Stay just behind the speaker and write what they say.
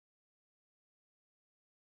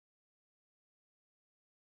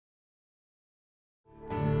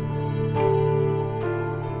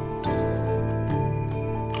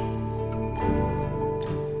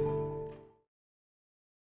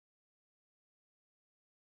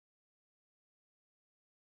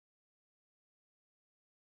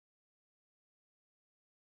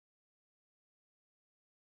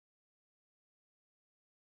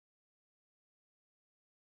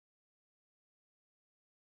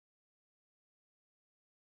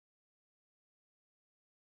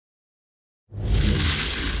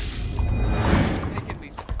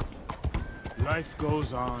Life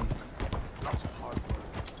goes on. Lots of hard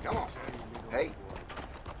work. Come on. Hey.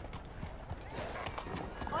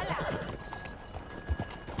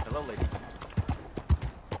 Hello, lady.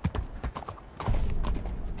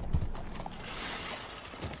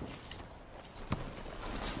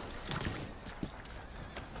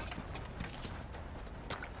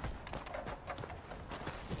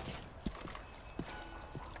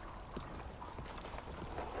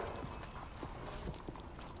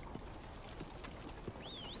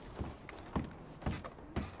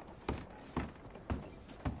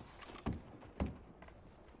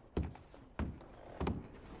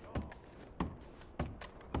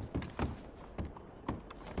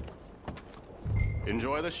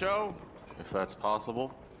 Enjoy the show, if that's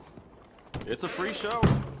possible. It's a free show,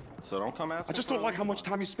 so don't come asking. I just don't like how much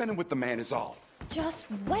time you're spending with the man is all. Just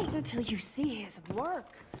wait until you see his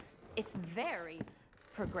work. It's very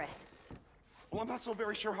progressive. Well, I'm not so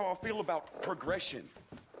very sure how I feel about progression.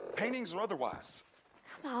 Paintings or otherwise.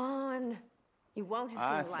 Come on. You won't have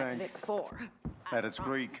seen the like of it before. That it's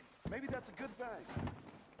Greek. Maybe that's a good thing.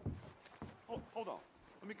 Hold on.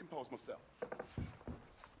 Let me compose myself.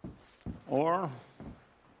 Or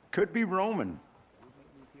could be Roman.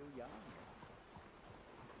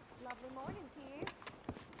 Lovely morning to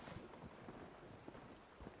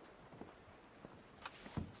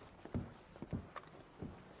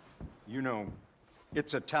you. You know,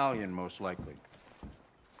 it's Italian, most likely.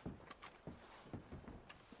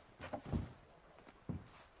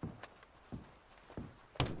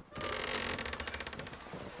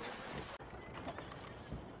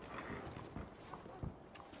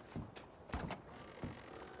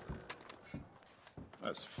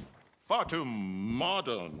 That's far too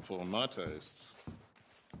modern for my tastes.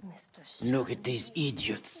 Mr. Look at these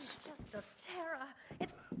idiots. Just a terror.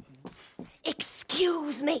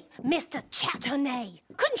 Excuse me, Mr. Chatternet.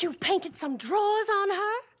 Couldn't you have painted some drawers on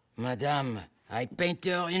her? Madame, I paint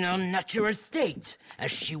her in her natural state,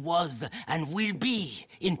 as she was and will be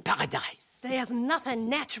in paradise. There's nothing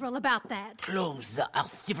natural about that. Clothes are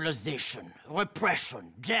civilization,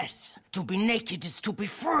 repression, death. To be naked is to be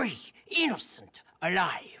free, innocent,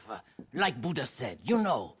 alive. Like Buddha said, you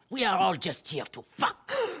know, we are all just here to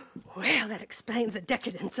fuck. Well, that explains the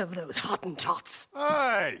decadence of those Hottentots.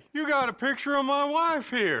 Hey, you got a picture of my wife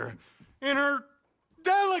here. In her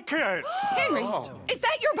delicates. Henry, is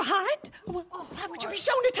that your behind? Why would you be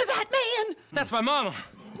showing it to that man? That's my mama.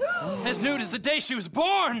 As nude as the day she was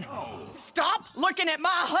born. Stop looking at my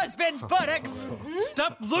husband's buttocks.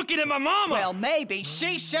 Stop looking at my mama. Well, maybe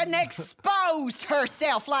she shouldn't have exposed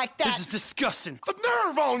herself like that. This is disgusting. The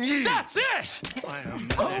nerve on you! That's it!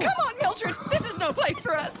 Come on, Mildred. This is no place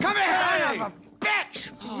for us. Come here, son of a bitch!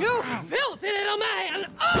 You filthy little man!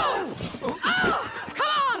 Oh! Oh!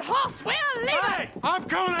 Come on, horse, we'll leave Hey, I'm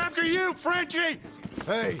coming after you, Frenchie!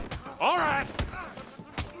 Hey, All right.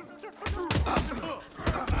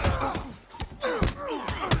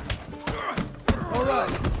 all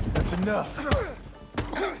right. That's enough.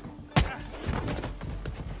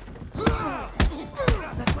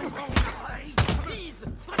 Please,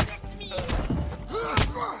 protect me!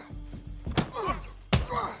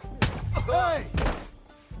 Hey!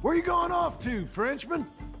 Where you going off to, Frenchman?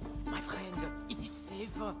 My friend, is it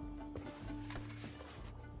safe?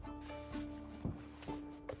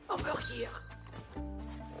 Over here.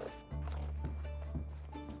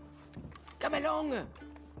 Come along.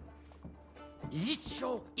 This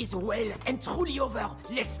show is well and truly over.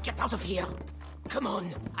 Let's get out of here. Come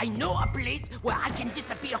on, I know a place where I can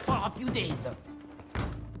disappear for a few days.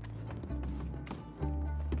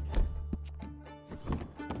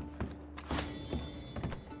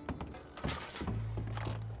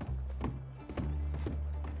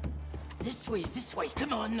 This way,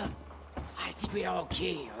 come on. I think we are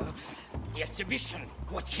okay. The exhibition,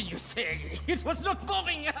 what can you say? It was not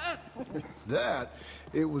boring, huh? That,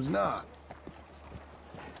 it was not.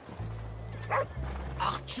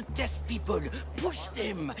 Art should test people, push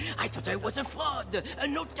them. I thought I was a fraud, a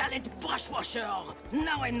no-talent brush washer.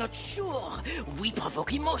 Now I'm not sure. We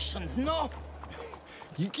provoke emotions, no?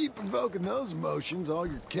 You keep provoking those emotions, all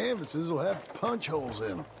your canvases will have punch holes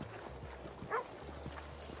in them.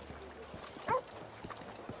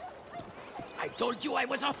 I told you I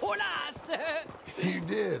was a whole ass. You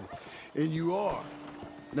did, and you are.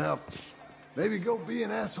 Now, maybe go be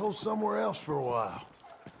an asshole somewhere else for a while.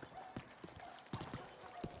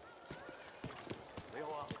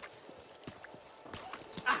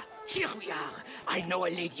 Ah, here we are. I know a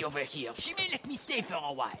lady over here. She may let me stay for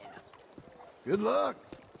a while. Good luck.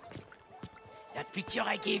 That picture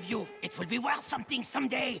I gave you, it will be worth something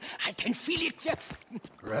someday. I can feel it.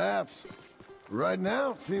 Perhaps. Right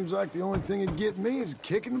now, seems like the only thing that'd get me is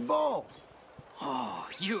kicking the balls. Oh,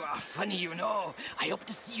 you are funny, you know. I hope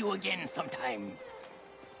to see you again sometime.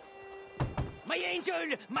 My angel,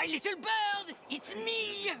 my little bird, it's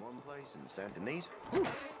me! One place in Saint Denis.